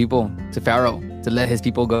word to the people, to Pharaoh, to let his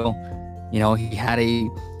people go. He had a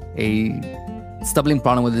stumbling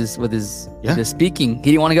problem with his speaking.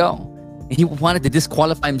 He didn't want to go. He wanted to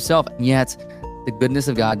disqualify himself, and yet the goodness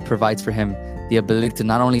of God provides for him the ability to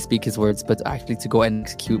not only speak his words, but actually to go and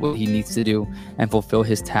execute what he needs to do and fulfill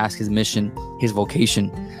his task, his mission, his vocation.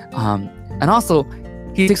 And also,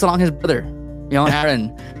 he takes along his brother,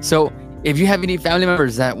 Aaron. So if you have any family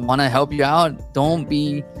members that want to help you out, don't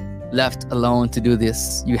be left alone to do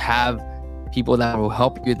this. You have people that will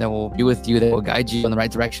help you, that will be with you, that will guide you in the right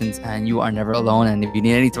directions, and you are never alone. And if you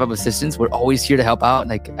need any type of assistance, we're always here to help out.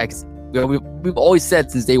 Like we've always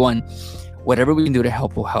said since day one, whatever we can do to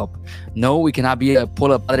help will help. No, we cannot be a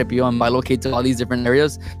pull up Padre Pio and bilocate to all these different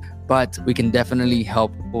areas, but we can definitely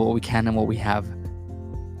help what we can and what we have.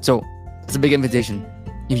 So it's a big invitation.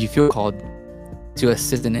 If you feel called to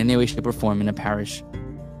assist in any way, shape, or form in a parish,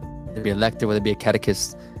 whether it be a lector, whether it be a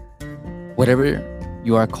catechist, whatever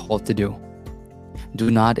you are called to do, do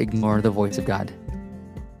not ignore the voice of God,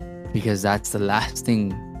 because that's the last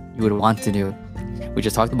thing you would want to do. We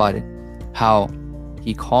just talked about it, how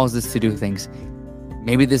he calls us to do things.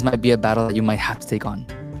 Maybe this might be a battle that you might have to take on.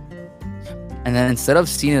 And then instead of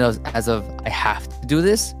seeing it as of, I have to do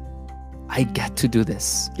this, I get to do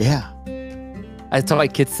this. Yeah. I tell my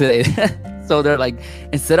kids today. So they're like,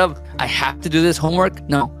 instead of, I have to do this homework,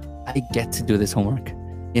 no, I get to do this homework.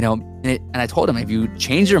 And I told them, if you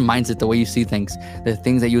change your mindset, the way you see things, the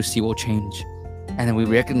things that you see will change. And then we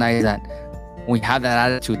recognize that when we have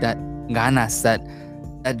that attitude, that ganas,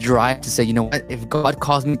 that drive to say, you know what, if God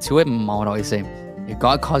calls me to it, Mama would always say, if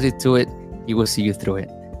God calls you to it, he will see you through it.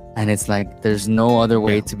 And it's like, there's no other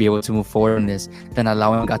way to be able to move forward in this than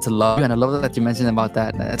allowing God to love you. And I love that you mentioned about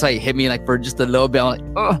that. That's why it hit me like for just a little bit. I'm like,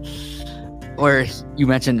 oh. Where you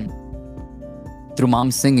mentioned through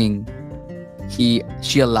mom singing,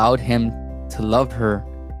 she allowed him to love her.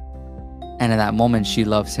 And in that moment, she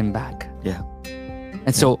loves him back. Yeah.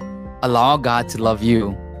 And so allow God to love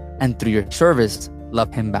you, and through your service,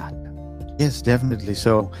 love him back. Yes, definitely.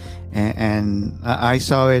 So, and I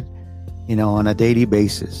saw it, on a daily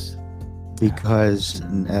basis, because,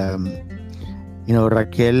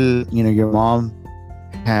 Raquel, your mom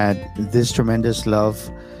had this tremendous love,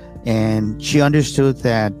 and she understood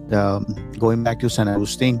that, going back to San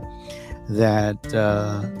Agustin, that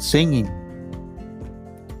singing.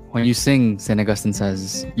 When you sing, St. Augustine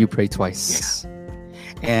says, you pray twice. Yeah.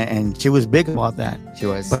 And she was big about that. She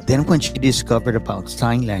was. But then when she discovered about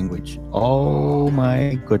sign language, oh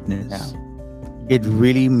my goodness. Yeah. It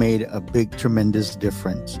really made a big, tremendous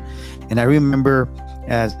difference. And I remember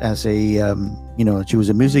as a, she was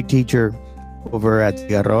a music teacher over at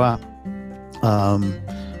Figueroa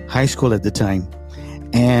High School at the time.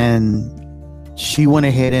 And she went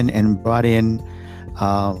ahead and brought in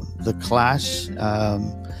the class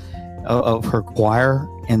of her choir.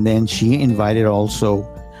 And then she invited also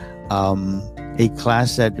a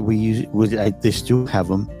class that they still have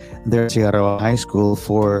them there at Figueroa High School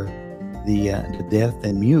for the deaf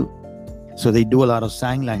and mute. So they do a lot of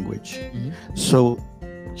sign language. Mm-hmm. So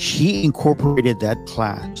she incorporated that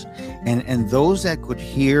class, and those that could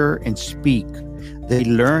hear and speak, they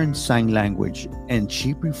learned sign language, and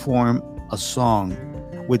she performed a song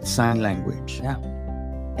with sign language. Yeah.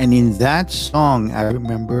 And in that song, I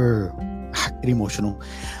remember, get emotional.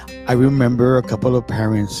 I remember a couple of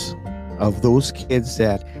parents of those kids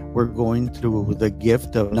that were going through the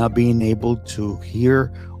gift of not being able to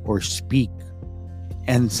hear or speak,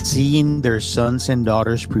 and seeing their sons and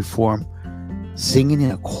daughters perform, singing in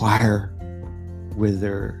a choir with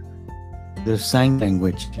their sign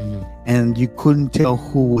language. Mm-hmm. And you couldn't tell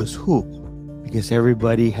who was who, because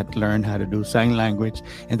everybody had learned how to do sign language,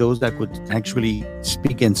 and those that could actually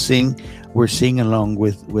speak and sing were singing along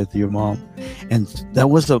with your mom. And that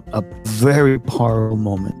was a very powerful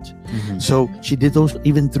moment. Mm-hmm. So she did those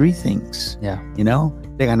even 3 things. Yeah. Le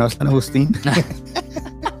ganó San Agustín.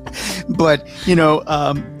 But,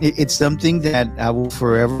 it's something that I will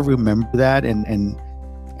forever remember that, and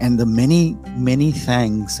the many, many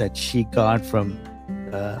thanks that she got from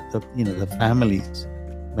the families,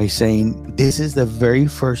 by saying, this is the very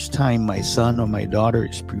first time my son or my daughter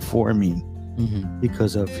is performing, mm-hmm.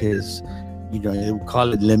 because of his, they would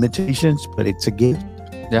call it limitations, but it's a gift.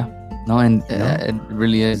 Yeah. No, and it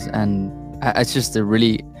really is. And it's just a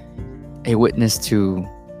witness to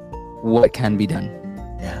what can be done.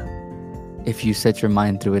 Yeah. If you set your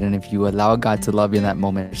mind through it, and if you allow God to love you in that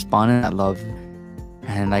moment, respond in that love.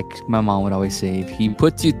 And like my mom would always say, if he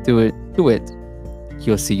puts you through it,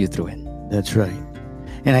 he'll see you through it. That's right.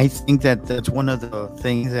 And I think that that's one of the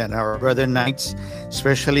things that our brother knights,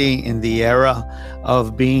 especially in the era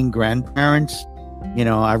of being grandparents,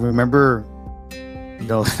 I remember,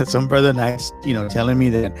 some brother knights, telling me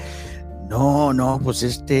that, no, pues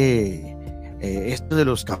esto de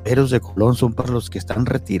los caperos de Colón son para los que están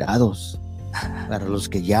retirados, para los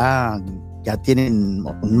que ya tienen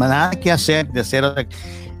nada que hacer,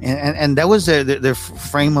 and that was their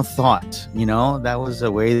frame of thought, that was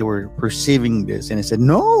the way they were perceiving this. And I said,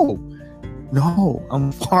 no,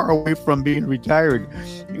 I'm far away from being retired.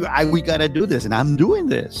 We got to do this, and I'm doing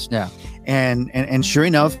this. Yeah. And sure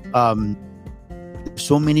enough,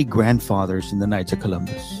 so many grandfathers in the Knights of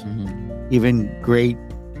Columbus, mm-hmm. even great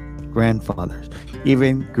grandfathers,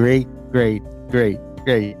 even great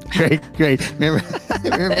Great. Remember,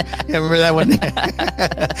 remember that one?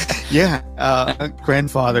 Yeah,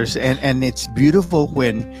 grandfathers, and it's beautiful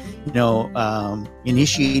when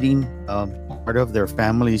initiating part of their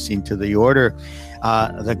families into the order.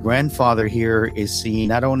 The grandfather here is seeing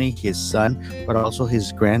not only his son but also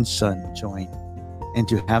his grandson join, and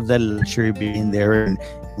to have that luxury being there and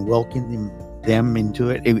welcoming them into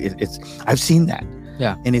it. It's I've seen that.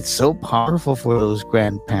 Yeah, and it's so powerful for those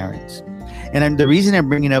grandparents. And the reason I'm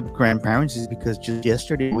bringing up grandparents is because just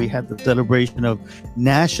yesterday we had the celebration of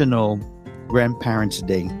National Grandparents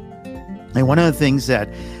Day. And one of the things that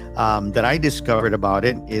I discovered about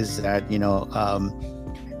it is that,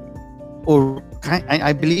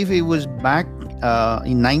 I believe it was back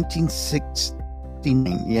in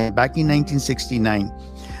 1969. Yeah, back in 1969,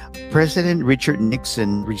 President Richard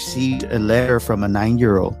Nixon received a letter from a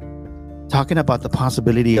 9-year-old talking about the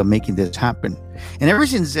possibility of making this happen. And ever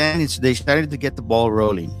since then, they started to get the ball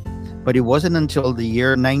rolling. But it wasn't until the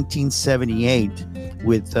year 1978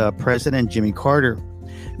 with President Jimmy Carter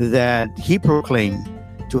that he proclaimed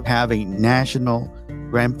to have a National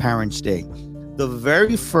Grandparents Day. The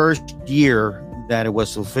very first year that it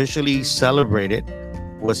was officially celebrated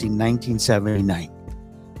was in 1979.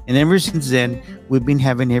 And ever since then, we've been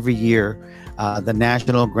having every year the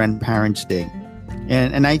National Grandparents Day.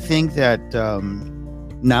 And I think that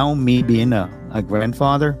now, me being a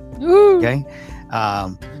grandfather, okay,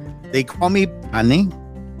 they call me Pane.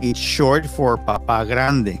 It's short for Papa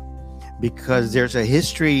Grande, because there's a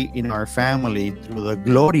history in our family through the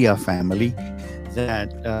Gloria family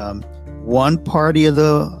that one party of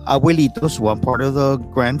the abuelitos, one part of the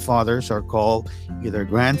grandfathers are called either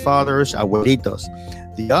grandfathers, abuelitos.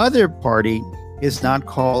 The other party is not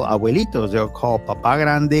called abuelitos. They're called Papa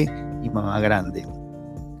Grande y Mama Grande.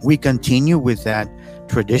 We continue with that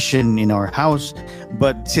tradition in our house,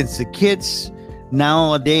 but since the kids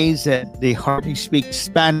nowadays that they hardly speak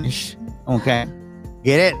Spanish, okay,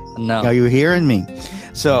 get it? No. Are you hearing me?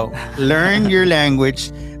 So learn your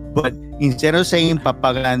language, but instead of saying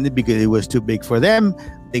Papa Grande because it was too big for them,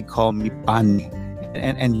 they call me Pane.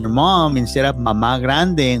 And your mom, instead of Mama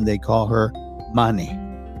Grande, they call her Mane.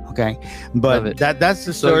 Okay, but that's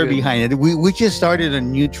the story behind it. We just started a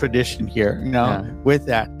new tradition here, with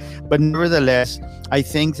that. But nevertheless, I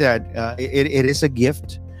think that it is a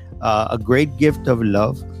gift, a great gift of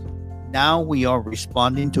love. Now we are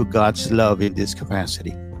responding to God's love in this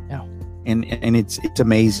capacity. Yeah, and it's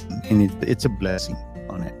amazing, and it's a blessing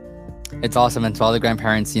on it. It's awesome, and to all the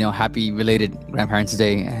grandparents, happy related Grandparents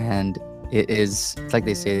Day. And it's like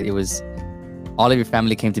they say, it was. All of your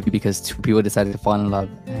family came to be because two people decided to fall in love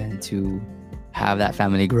and to have that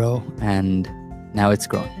family grow, and now it's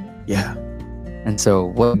grown. Yeah. And so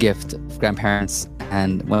what a gift of grandparents.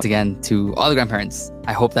 And once again, to all the grandparents,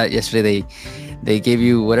 I hope that yesterday they gave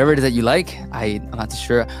you whatever it is that you like. I'm not too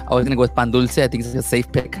sure. I was going to go with pan dulce. I think it's a safe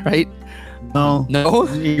pick, right? No.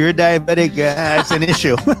 You're diabetic. It's an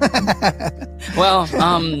issue. Well,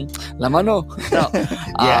 la mano. No.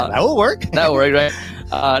 Yeah, that will work. That will work, right?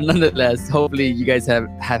 Nonetheless, hopefully you guys have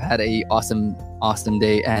had a awesome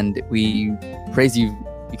day, and we praise you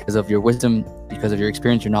because of your wisdom, because of your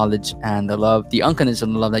experience, your knowledge, and the love, the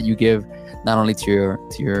unconditional love that you give not only to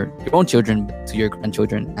your own children, but to your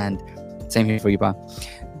grandchildren. And same here for you, Pa.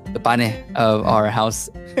 The Pane of our house,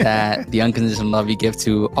 that the unconditional love you give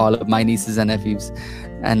to all of my nieces and nephew.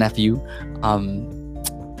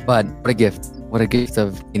 But what a gift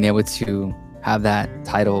of being able to have that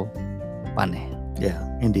title, Pane. Yeah,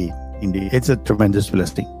 indeed. It's a tremendous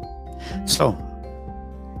blessing. So,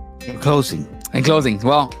 in closing,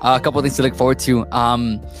 well, a couple of things to look forward to.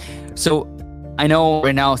 So I know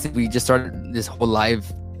right now, since we just started this whole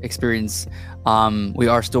live experience, we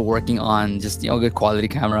are still working on just good quality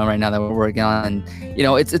camera right now that we're working on, and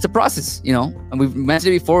it's a process, and we've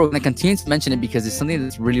mentioned it before. We're going to continue to mention it because it's something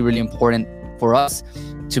that's really, really important for us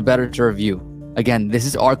to better serve you. Again, this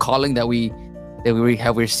is our calling that we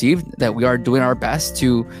have received, that we are doing our best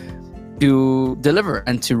to deliver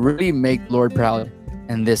and to really make Lord proud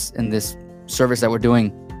in this service that we're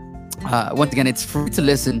doing. Once again, it's free to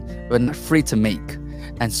listen, but not free to make.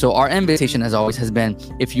 And so our invitation, as always, has been,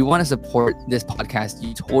 if you want to support this podcast,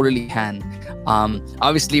 you totally can.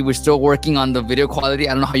 Obviously, we're still working on the video quality.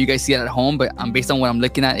 I don't know how you guys see it at home, but based on what I'm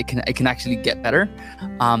looking at, it can actually get better.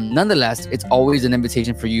 Nonetheless, it's always an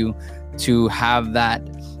invitation for you to have that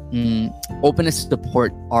openness to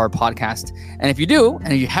support our podcast. And if you do,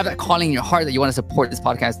 and you have that calling in your heart that you want to support this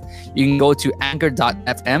podcast, you can go to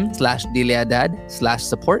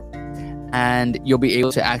anchor.fm/DileaDad/support, and you'll be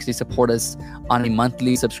able to actually support us on a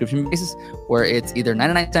monthly subscription basis, where it's either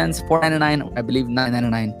 99 cents, $4.99, or I believe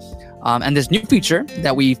 $9.99. And this new feature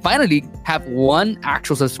that we finally have one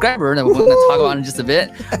actual subscriber that we're going to talk about in just a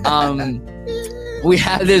bit. We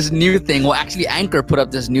have this new thing. Well, actually, Anchor put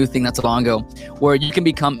up this new thing not so long ago where you can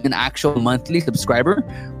become an actual monthly subscriber,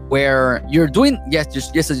 where you're doing,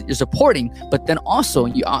 you're supporting, but then also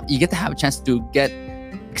you get to have a chance to get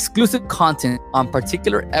exclusive content on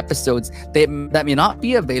particular episodes that may not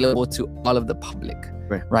be available to all of the public.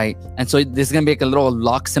 Right. And so this is going to be like a little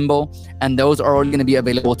lock symbol, and those are only going to be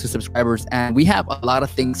available to subscribers. And we have a lot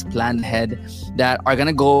of things planned ahead that are going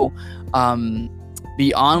to go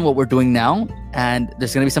beyond what we're doing now. And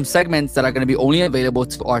there's going to be some segments that are going to be only available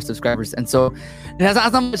to our subscribers. And so it's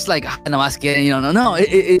not so much like, it's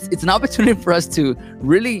an opportunity for us to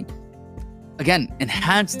really, again,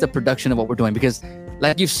 enhance the production of what we're doing. Because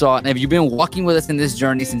like you saw, and if you've been walking with us in this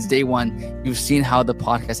journey since day one, you've seen how the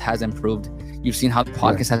podcast has improved. You've seen how the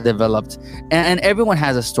podcast has developed, and everyone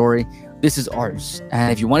has a story. This is ours.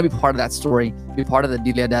 And if you want to be part of that story, be part of the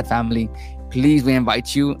Dile Dad family, please, we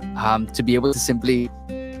invite you to be able to simply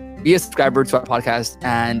be a subscriber to our podcast.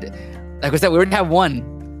 And like I said, we already have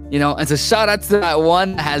one, and so shout out to that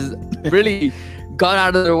one that has really gone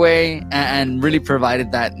out of their way and really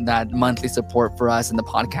provided that monthly support for us in the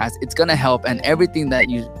podcast. It's going to help. And everything that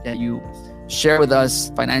you share with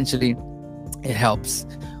us financially, it helps.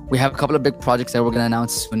 We have a couple of big projects that we're going to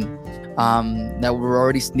announce soon that were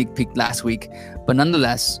already sneak peeked last week. But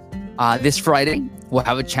nonetheless, this Friday, we'll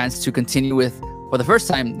have a chance to continue with, for the first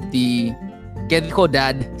time, the Get Rico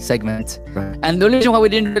Dad segment. Right. And the only reason why we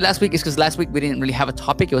didn't do it last week is because last week we didn't really have a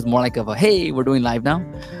topic. It was more like hey, we're doing live now.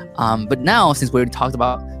 But now, since we already talked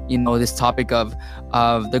about, this topic of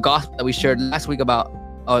the gospel that we shared last week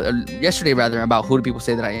yesterday about who do people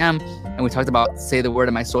say that I am, and we talked about say the word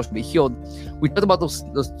and my soul shall be healed. We talked about those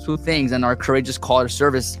two things and our courageous call to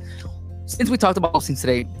service. Since we talked about those things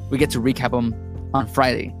today, we get to recap them on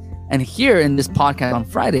Friday. And here in this podcast on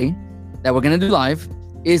Friday that we're going to do live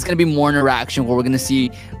is going to be more interaction, where we're going to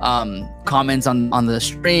see comments on the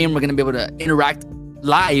stream. We're going to be able to interact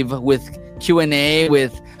live with Q&A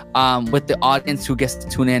with the audience who gets to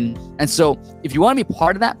tune in. And so if you want to be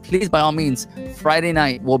part of that, please, by all means, Friday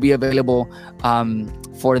night will be available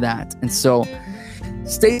for that. And so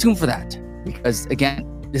stay tuned for that, because again,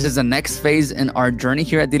 this is the next phase in our journey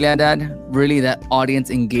here at Dile Dad. Really, that audience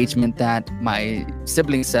engagement that my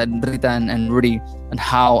siblings said, Rita and Rudy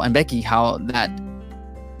and Becky, how that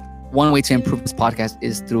one way to improve this podcast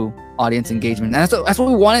is through audience engagement. And that's what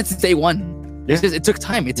we wanted since day one. Yeah. It took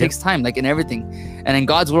time. It takes time, like in everything. And in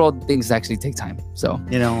God's world, things actually take time. So,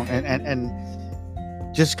 and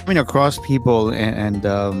just coming across people and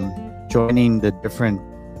joining the different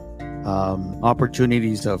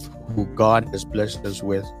opportunities of who God has blessed us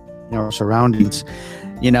with in our surroundings.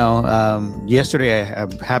 Yesterday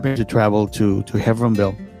I happened to travel to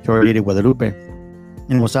Hebronville, to Our Lady of Guadalupe,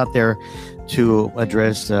 and was out there to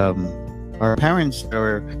address our parents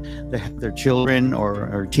or their children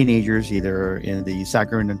or teenagers, either in the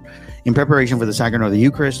sacrament, in preparation for the sacrament of the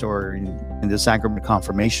Eucharist, or in the sacrament of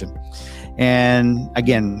confirmation. And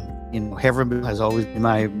again, Hebronville has always been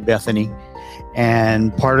my Bethany.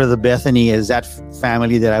 And part of the Bethany is that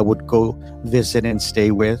family that I would go visit and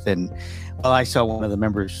stay with. And I saw one of the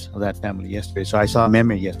members of that family yesterday. So I saw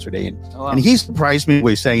Meme yesterday, and he surprised me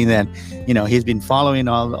with saying that, he's been following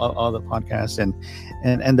all the podcasts,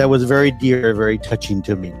 and that was very dear, very touching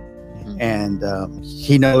to me. Mm-hmm. And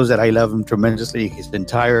he knows that I love him tremendously. His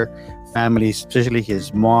entire family, especially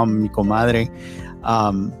his mom, mi comadre.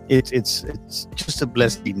 It's just a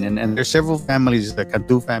blessing, and there's several families, the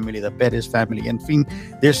Cantu family, the Perez family, and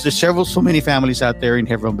there's so many families out there in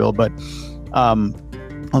Hebronville. But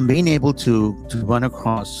on being able to run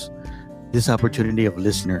across this opportunity of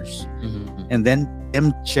listeners, mm-hmm. and then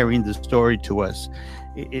them sharing the story to us,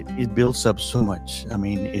 it builds up so much. I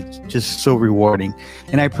mean, it's just so rewarding,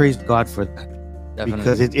 and I praise God for that. Definitely.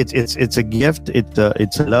 Because it's a gift.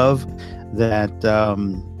 It's a love that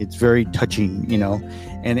it's very touching,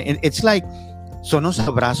 and it's like son los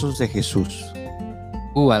abrazos de Jesús.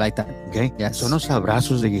 Ooh, I like that. Okay. Yes. Son los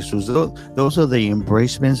abrazos de Jesús. Those are the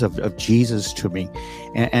embracements of Jesus to me,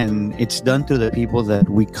 and it's done to the people that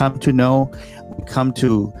we come to know, we come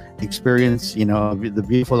to experience, the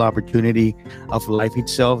beautiful opportunity of life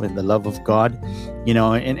itself and the love of God,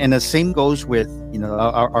 and the same goes with,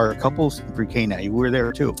 our couples in Pre-Cana. You were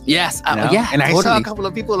there too. Yes. Yeah. And I saw a couple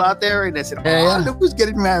of people out there, and I said, look who's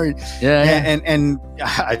getting married. Yeah. And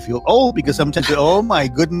I feel old because sometimes, oh my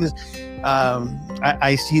goodness,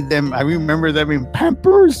 I see them. I remember them in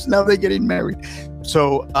Pampers. Now they're getting married.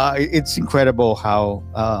 So it's incredible how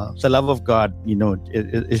the love of God,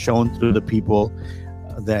 is shown through the people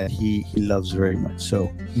that he loves very much. So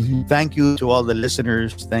Mhm. thank you to all the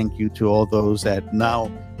listeners. Thank you to all those that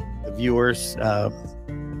now, the viewers,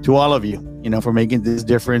 to all of you, for making this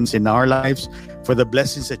difference in our lives, for the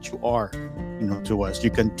blessings that you are, to us.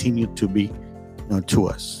 You continue to be, to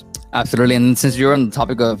us. Absolutely. And since you're on the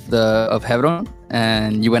topic of Hebron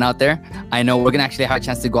and you went out there, I know we're gonna actually have a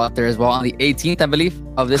chance to go out there as well on the 18th, I believe,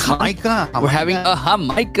 of this month. Jamaica. We're having a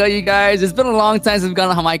Jamaica, you guys. It's been a long time since we've gone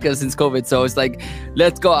to Jamaica since COVID. So it's like,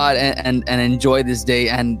 let's go out and enjoy this day.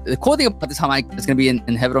 And the cool thing about this Jamaica is going to be in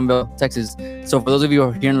Hebronville, Texas. So for those of you who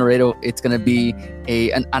are here in Laredo, it's going to be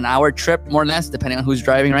an hour trip, more or less, depending on who's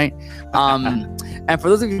driving, right? And for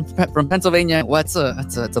those of you from Pennsylvania, well, it's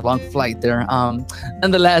a long flight there.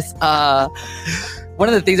 Nonetheless, one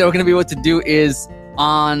of the things that we're going to be able to do is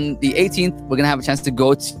on the 18th, we're going to have a chance to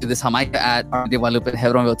go to this Jamaica at Arca de Guadalupe in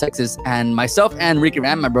Hebronville, Texas. And myself and Ricky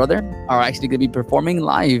Ram, my brother, are actually going to be performing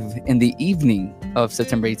live in the evening of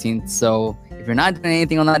September 18th. So if you're not doing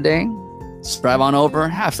anything on that day, just drive on over,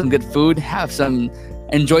 have some good food,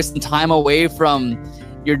 enjoy some time away from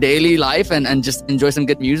your daily life and just enjoy some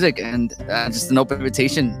good music and just an open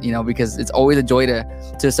invitation, because it's always a joy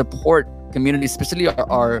to support communities, especially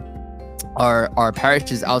our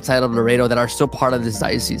parishes outside of Laredo that are still part of this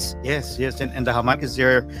diocese. Yes, and the Jamaica is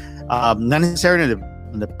there, not necessarily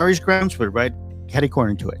on the parish grounds, but right catty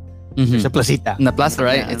corner to it. Mm-hmm. It's a placita. In the plaza,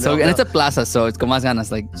 right? Yeah, and it's a plaza, so it's con más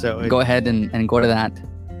ganas. Like, so go ahead and go to that.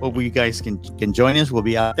 Hope you guys can join us. We'll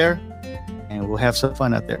be out there, and we'll have some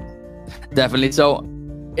fun out there. Definitely. So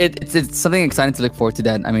it's something exciting to look forward to.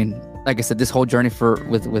 That, I mean, like I said, this whole journey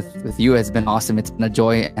with you has been awesome. It's been a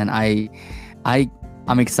joy, and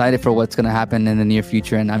I'm excited for what's going to happen in the near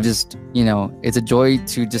future. And I'm just, it's a joy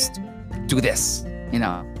to just do this,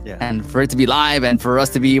 and for it to be live and for us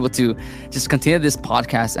to be able to just continue this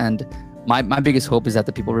podcast. And my biggest hope is that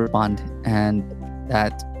the people respond and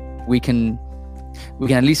that we can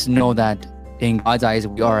at least know that in God's eyes,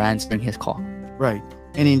 we are answering his call. Right.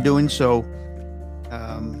 And in doing so,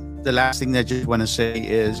 the last thing that I just want to say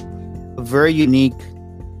is a very unique,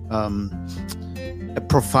 a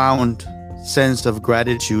profound sense of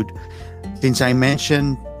gratitude. Since I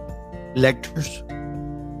mentioned lectors,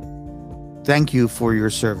 thank you for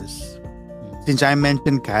your service. Since I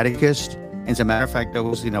mentioned catechists, as a matter of fact, I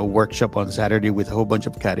was in a workshop on Saturday with a whole bunch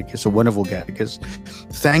of catechists, a wonderful catechists.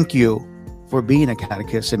 Thank you for being a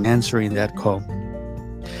catechist and answering that call.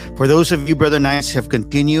 For those of you, Brother Knights, have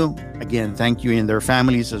continued, again, thank you, and their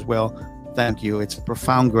families as well. Thank you. It's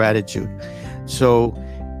profound gratitude. So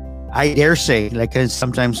I dare say, like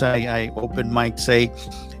sometimes I open mic say,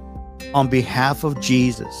 on behalf of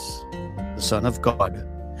Jesus, the Son of God,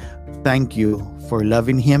 thank you for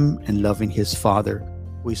loving him and loving his Father,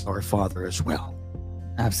 who is our Father as well.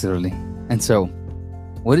 Absolutely. And so,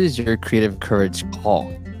 what is your creative courage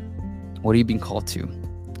call? What are you being called to?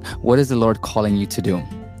 What is the Lord calling you to do?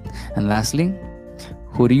 And lastly,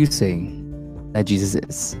 who do you say that Jesus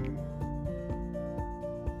is?